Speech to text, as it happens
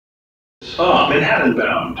Manhattan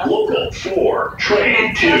bound, local 4,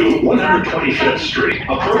 train to 125th Street.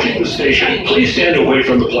 Approaching the station, please stand away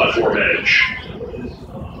from the platform edge.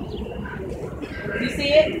 You see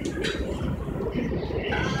it?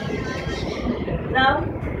 No?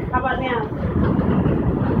 How about now?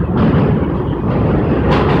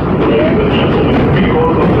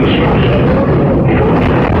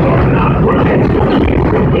 Are not running between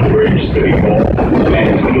Brooklyn Bridge City Mall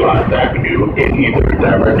and Elon Avenue in either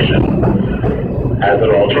direction. As an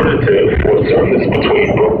alternative for service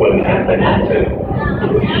between Brooklyn and Manhattan,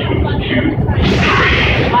 choose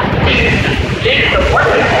It's the one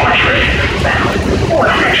train bound or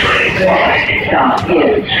train. The next stop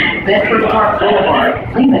is Bedford Park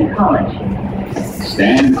Boulevard, Lehman College.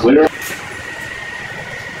 stand clear.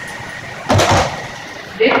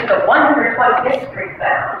 This is the 125th Street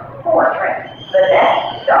bound 4 train. The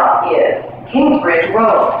next stop is Kingsbridge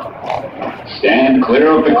Road. Stand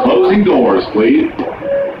clear of the closing doors, please.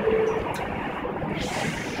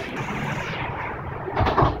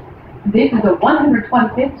 This is the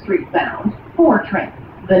 125th Street bound 4 train.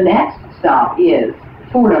 The next stop is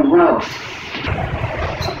Fordham Road.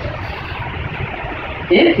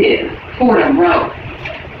 This is Fordham Road.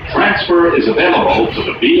 Transfer is available to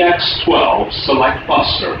the BX12 Select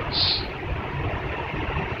Bus Service.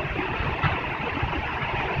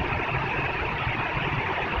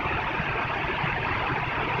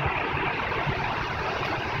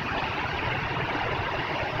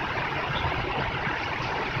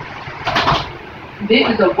 This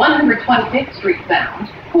is a 125th Street bound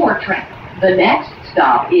 4 train. The next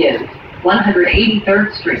stop is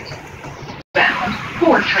 183rd Street bound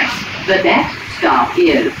 4 train. The next stop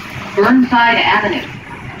is Burnside Avenue.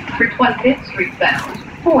 125th Street bound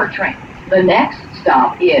 4 train. The next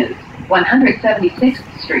stop is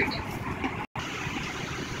 176th Street.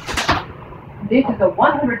 This is a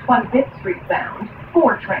 125th Street bound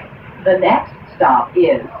 4 train. The next stop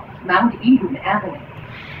is Mount Eden Avenue.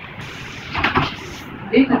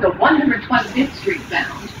 This is a 125th Street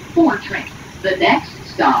bound 4 train. The next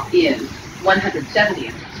stop is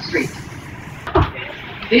 170th Street.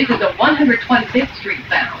 This is a 125th Street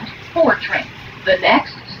bound 4 train. The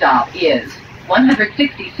next stop is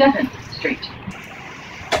 167th Street.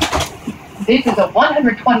 This is a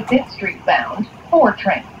 125th Street bound 4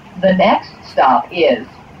 train. The next stop is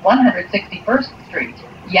 161st Street,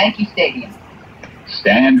 Yankee Stadium.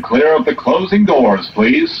 Stand clear of the closing doors,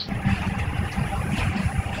 please.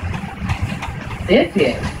 This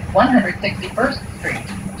is 161st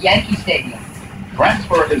Street, Yankee Stadium.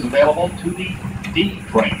 Transfer is available to the D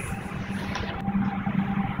train.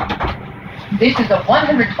 This is a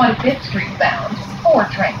 125th Street bound 4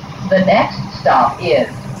 train. The next stop is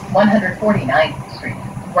 149th Street,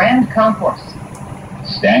 Grand Concourse.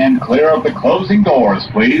 Stand clear of the closing doors,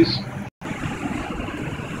 please.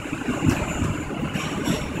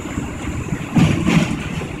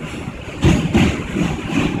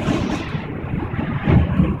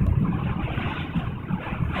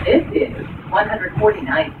 This is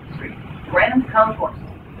 149th Street, Grand Concourse.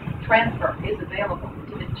 Transfer is available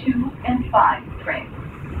to the 2 and 5 train.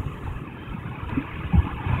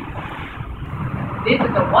 This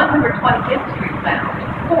is a 125th Street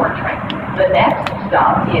bound 4 train. The next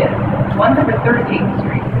stop is 138th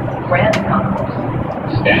Street, Grand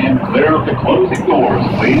Concourse. Stand clear of the closing doors,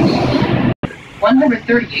 please.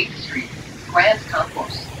 138th Street, Grand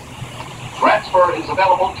Concourse. Transfer is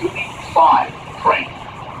available to the 5 train.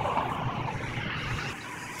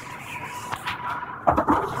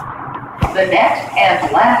 The next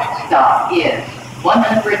and last stop is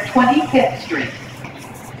 125th Street.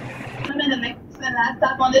 The next and last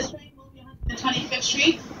stop on this train will be 125th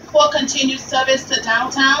Street. For continued service to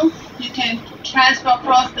downtown, you can transfer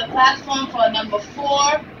across the platform for number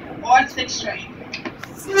 4 or 6 train.